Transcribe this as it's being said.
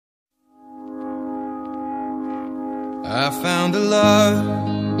I found a love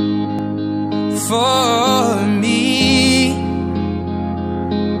for me.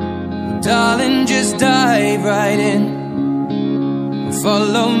 Darling, just dive right in and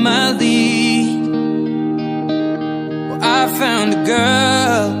follow my lead. Well, I found a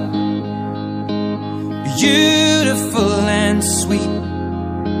girl, beautiful and sweet.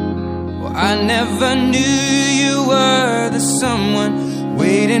 Well, I never knew you were the someone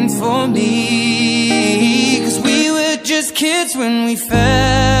waiting for me. 'Cause we were just kids when we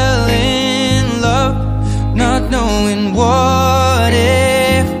fell in love, not knowing what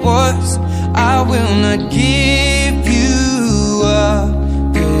it was. I will not give you up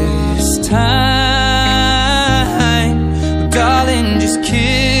this time. Darling, just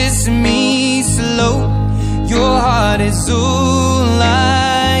kiss me slow. Your heart is all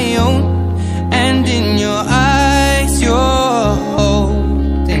I own, and in your eyes you're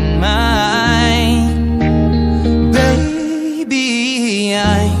holding mine. Baby,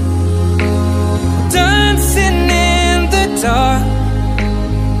 I'm dancing in the dark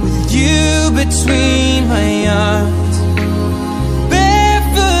with you between my arms,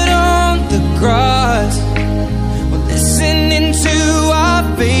 barefoot on the grass. We're listening to our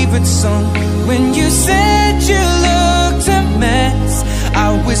favorite song. When you said you looked a mess, I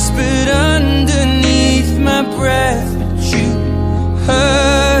whispered underneath my breath, but you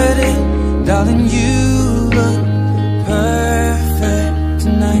heard it. Darling, you look perfect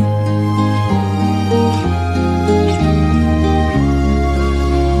tonight.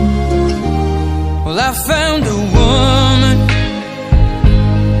 Well, I found a woman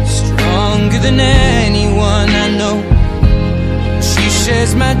stronger than anyone I know. She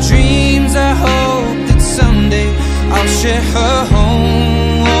shares my dreams. I hope that someday I'll share her home.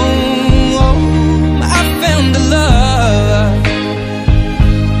 I found a love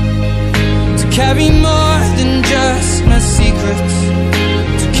to carry more than just my secrets,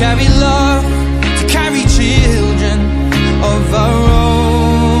 to carry love, to carry children of our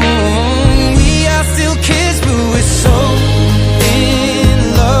own. We are still kids, but we're so in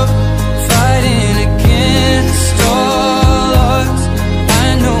love, fighting against all odds. I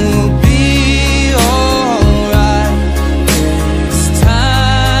know we'll be alright this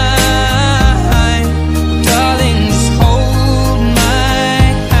time. Darling, just hold my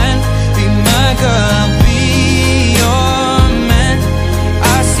hand, be my girl, I'll be your man.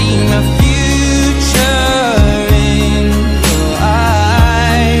 I see my future in your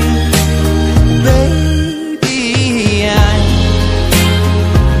eyes. Baby, I'm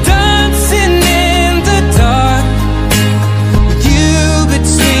dancing in the dark with you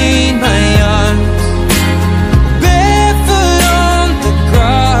between my arms, barefoot on the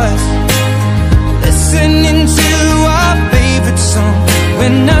grass, listening to our favorite song.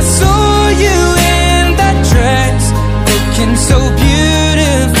 When I saw you in that dress, looking so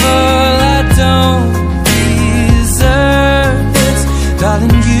beautiful, I don't deserve this.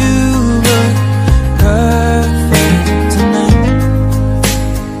 Darling, you look perfect tonight.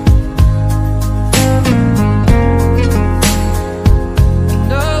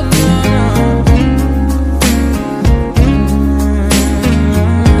 No, no, no.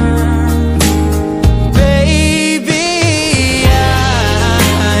 Baby,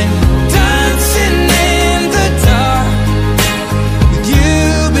 I'm dancing in the dark with you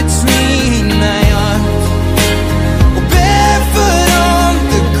between my arms, or barefoot on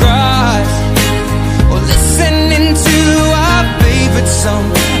the grass, or listening to our favorite song.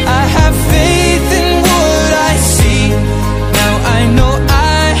 I have faith in what I see. Now I know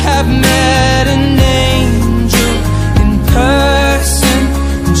I have met an angel in person,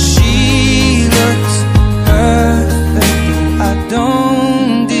 and she looks perfect. I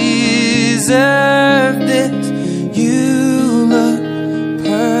don't deserve this. You look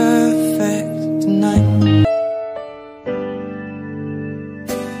perfect tonight.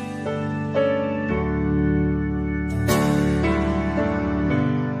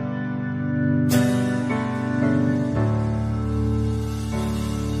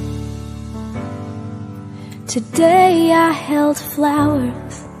 Today I held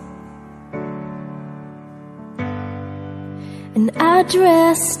flowers and I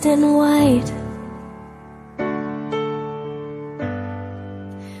dressed in white.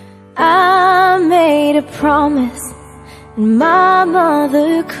 I made a promise and my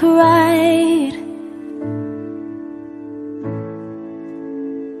mother cried.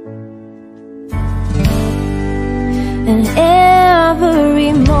 And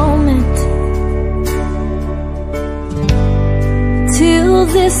every moment till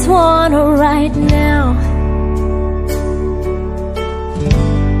this one right now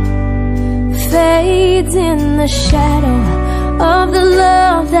fades fades in the shadow of the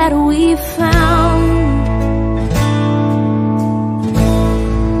love that we found.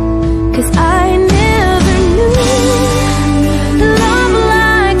 'Cause I never knew love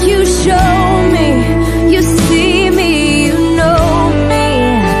like you show me. You see me, you know me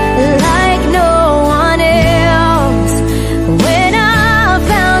like no one else. When I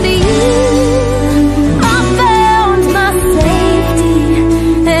found you, I found my safety,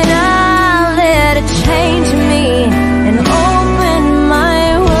 and I let it change me and open my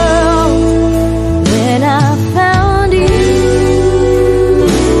world. When I found you,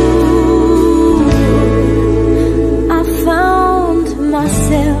 I found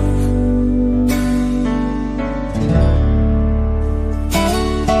myself.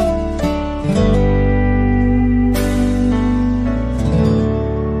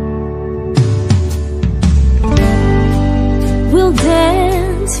 We'll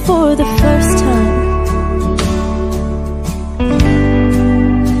dance for the first time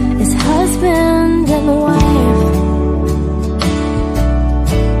as husband and wife,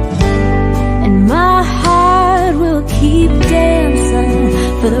 and my heart will keep dancing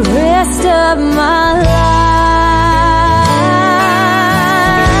for the rest of my life.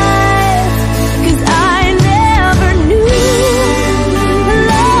 'Cause I never knew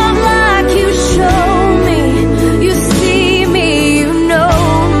love like you show me. You see me, you know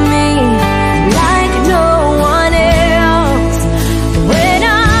me like no one else. When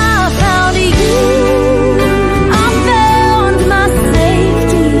I found you, I found my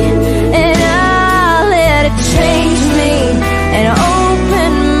safety, and I let it change me and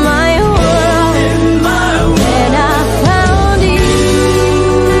open my world. When I found you,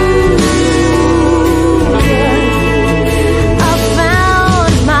 I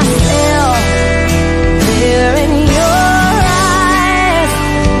found myself there in your eyes,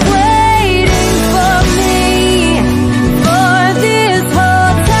 waiting for me for this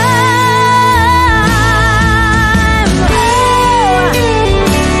whole time. Oh.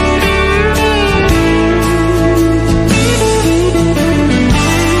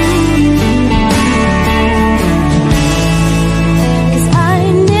 'Cause I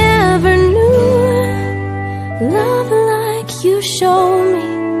never knew love like you show me.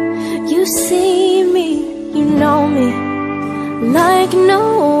 You see me, you know me like no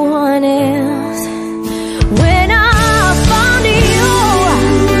one else.